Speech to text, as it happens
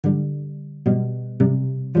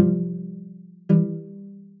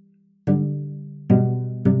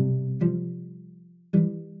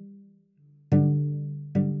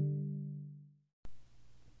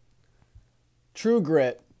True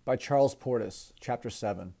Grit by Charles Portis, Chapter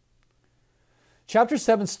 7. Chapter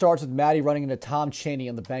 7 starts with Maddie running into Tom Chaney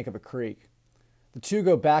on the bank of a creek. The two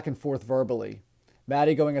go back and forth verbally,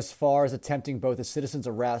 Maddie going as far as attempting both a citizen's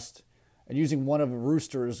arrest and using one of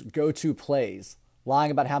Rooster's go-to plays, lying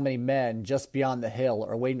about how many men just beyond the hill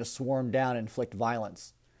are waiting to swarm down and inflict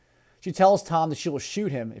violence. She tells Tom that she will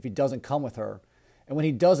shoot him if he doesn't come with her, and when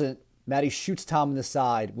he doesn't, Maddie shoots Tom in the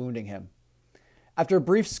side, wounding him. After a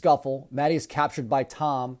brief scuffle, Maddie is captured by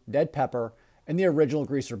Tom, Ned Pepper, and the original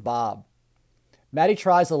greaser Bob. Maddie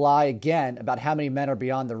tries to lie again about how many men are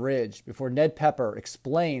beyond the ridge before Ned Pepper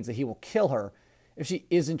explains that he will kill her if she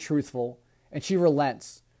isn't truthful, and she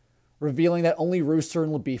relents, revealing that only Rooster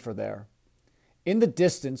and LaBeef are there. In the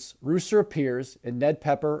distance, Rooster appears, and Ned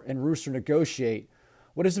Pepper and Rooster negotiate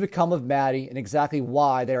what is to become of Maddie and exactly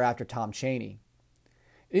why they are after Tom Chaney.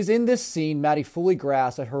 It is in this scene Maddie fully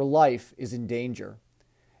grasps that her life is in danger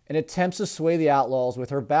and attempts to sway the outlaws with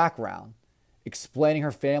her background, explaining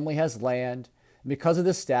her family has land, and because of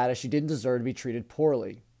this status, she didn't deserve to be treated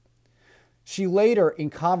poorly. She later, in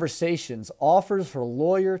conversations, offers her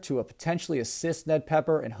lawyer to potentially assist Ned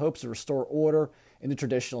Pepper in hopes to restore order in the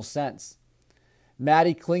traditional sense.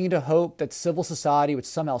 Maddie, clinging to hope that civil society would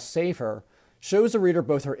somehow save her, shows the reader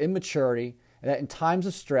both her immaturity and that in times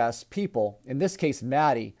of stress, people, in this case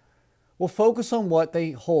Maddie, will focus on what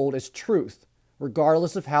they hold as truth,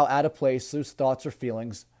 regardless of how out of place those thoughts or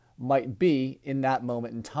feelings might be in that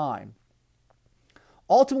moment in time.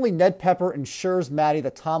 Ultimately, Ned Pepper ensures Maddie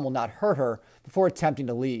that Tom will not hurt her before attempting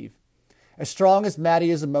to leave. As strong as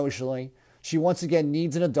Maddie is emotionally, she once again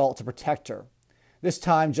needs an adult to protect her, this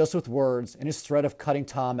time just with words and his threat of cutting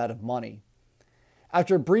Tom out of money.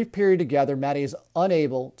 After a brief period together, Maddie is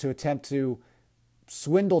unable to attempt to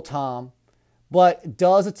swindle Tom, but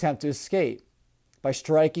does attempt to escape by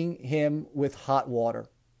striking him with hot water.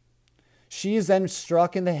 She is then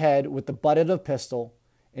struck in the head with the butt of a pistol,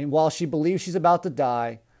 and while she believes she's about to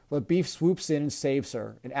die, LaBeef swoops in and saves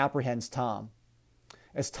her and apprehends Tom.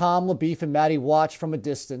 As Tom, LaBeef, and Maddie watch from a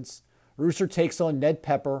distance, Rooster takes on Ned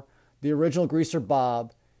Pepper, the original greaser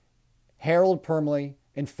Bob, Harold Permley,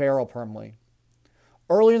 and Farrell Permley.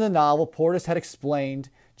 Earlier in the novel, Portis had explained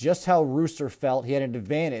just how Rooster felt he had an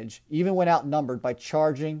advantage, even when outnumbered, by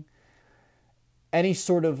charging any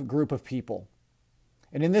sort of group of people.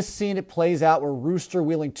 And in this scene, it plays out where Rooster,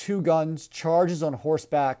 wielding two guns, charges on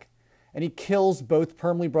horseback, and he kills both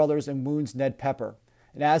Permley brothers and wounds Ned Pepper.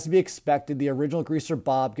 And as to be expected, the original greaser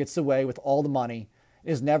Bob gets away with all the money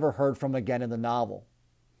and is never heard from again in the novel.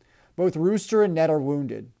 Both Rooster and Ned are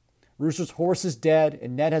wounded. Rooster's horse is dead,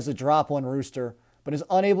 and Ned has a drop on Rooster, but is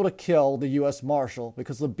unable to kill the U.S. Marshal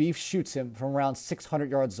because LaBeef shoots him from around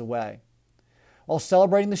 600 yards away. While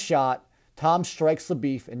celebrating the shot, Tom strikes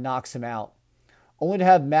LaBeef and knocks him out, only to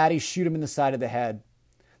have Maddie shoot him in the side of the head.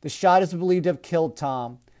 The shot is believed to have killed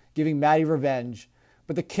Tom, giving Maddie revenge,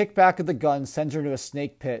 but the kickback of the gun sends her into a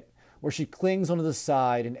snake pit, where she clings onto the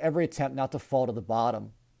side in every attempt not to fall to the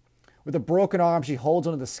bottom. With a broken arm, she holds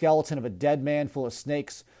onto the skeleton of a dead man full of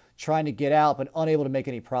snakes, trying to get out but unable to make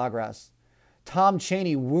any progress. Tom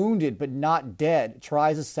Chaney, wounded but not dead,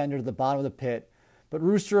 tries to send her to the bottom of the pit, but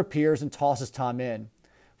Rooster appears and tosses Tom in,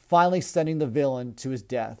 finally sending the villain to his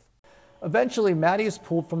death. Eventually, Maddie is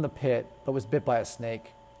pulled from the pit, but was bit by a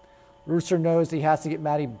snake. Rooster knows he has to get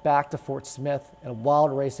Maddie back to Fort Smith, and a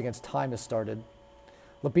wild race against time has started.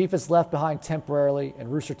 LaBeef is left behind temporarily,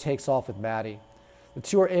 and Rooster takes off with Maddie. The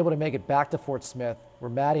two are able to make it back to Fort Smith, where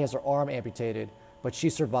Maddie has her arm amputated, but she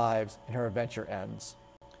survives, and her adventure ends.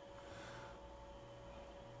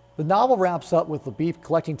 The novel wraps up with LaBeef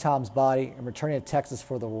collecting Tom's body and returning to Texas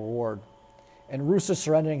for the reward, and Rooster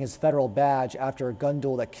surrendering his federal badge after a gun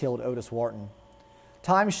duel that killed Otis Wharton.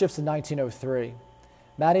 Time shifts to 1903.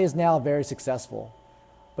 Maddie is now very successful,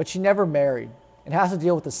 but she never married and has to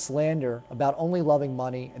deal with the slander about only loving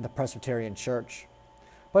money in the Presbyterian Church.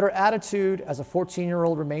 But her attitude as a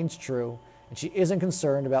 14-year-old remains true, and she isn't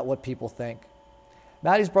concerned about what people think.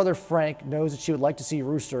 Maddie's brother Frank knows that she would like to see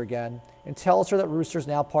Rooster again and tells her that Rooster is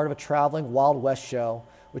now part of a traveling Wild West show,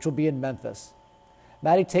 which will be in Memphis.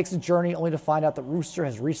 Maddie takes the journey only to find out that Rooster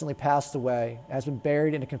has recently passed away and has been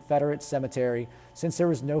buried in a Confederate cemetery since there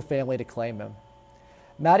was no family to claim him.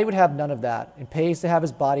 Maddie would have none of that and pays to have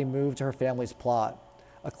his body moved to her family's plot,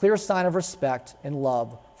 a clear sign of respect and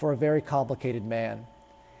love for a very complicated man.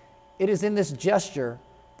 It is in this gesture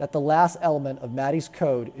that the last element of Maddie's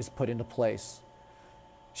code is put into place.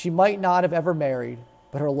 She might not have ever married,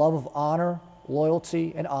 but her love of honor,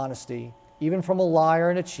 loyalty, and honesty, even from a liar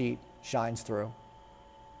and a cheat, shines through.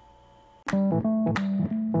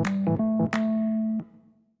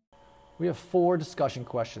 We have 4 discussion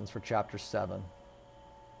questions for Chapter 7.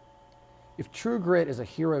 If true grit is a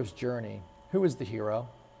hero's journey, who is the hero?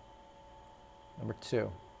 Number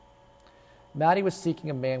 2. Maddie was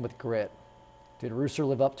seeking a man with grit. Did Rooster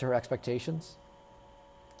live up to her expectations?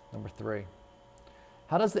 Number 3.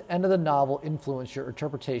 How does the end of the novel influence your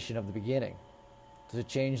interpretation of the beginning? Does it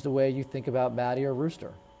change the way you think about Maddie or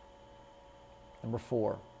Rooster? Number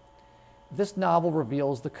 4. If this novel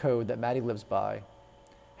reveals the code that Maddie lives by,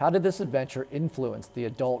 how did this adventure influence the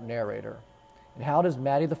adult narrator? And how does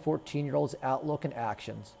Maddie the 14-year-old's outlook and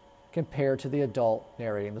actions compare to the adult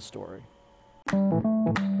narrating the story?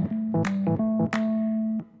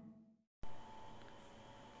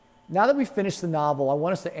 Now that we've finished the novel, I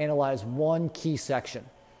want us to analyze one key section.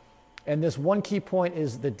 And this one key point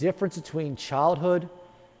is the difference between childhood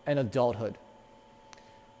and adulthood.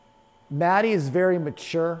 Maddie is very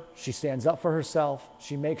mature. She stands up for herself.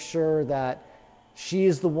 She makes sure that she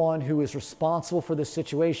is the one who is responsible for this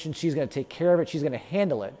situation. She's going to take care of it. She's going to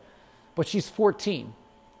handle it. But she's 14,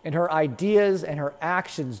 and her ideas and her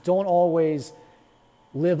actions don't always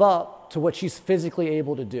live up to what she's physically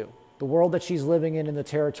able to do. The world that she's living in the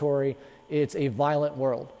territory, it's a violent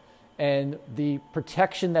world. And the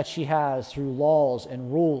protection that she has through laws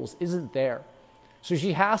and rules isn't there. So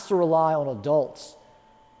she has to rely on adults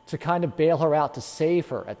to kind of bail her out, to save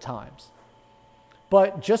her at times.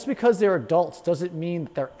 But just because they're adults doesn't mean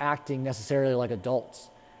that they're acting necessarily like adults.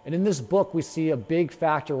 And in this book, we see a big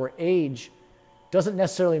factor where age doesn't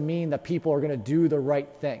necessarily mean that people are going to do the right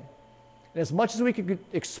thing. And as much as we could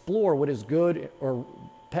explore what is good or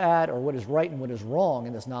bad or what is right and what is wrong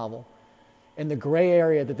in this novel, in the gray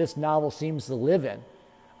area that this novel seems to live in,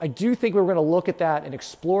 I do think we're going to look at that and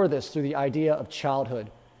explore this through the idea of childhood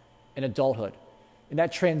and adulthood, and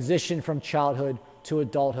that transition from childhood to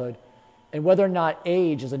adulthood, and whether or not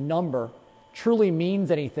age as a number truly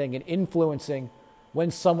means anything in influencing when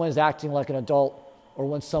someone is acting like an adult or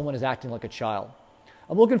when someone is acting like a child.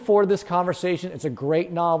 I'm looking forward to this conversation. It's a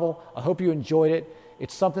great novel. I hope you enjoyed it.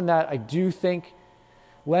 It's something that I do think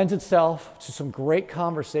lends itself to some great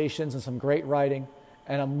conversations and some great writing.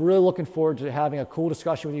 And I'm really looking forward to having a cool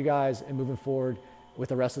discussion with you guys and moving forward with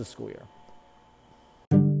the rest of the school year.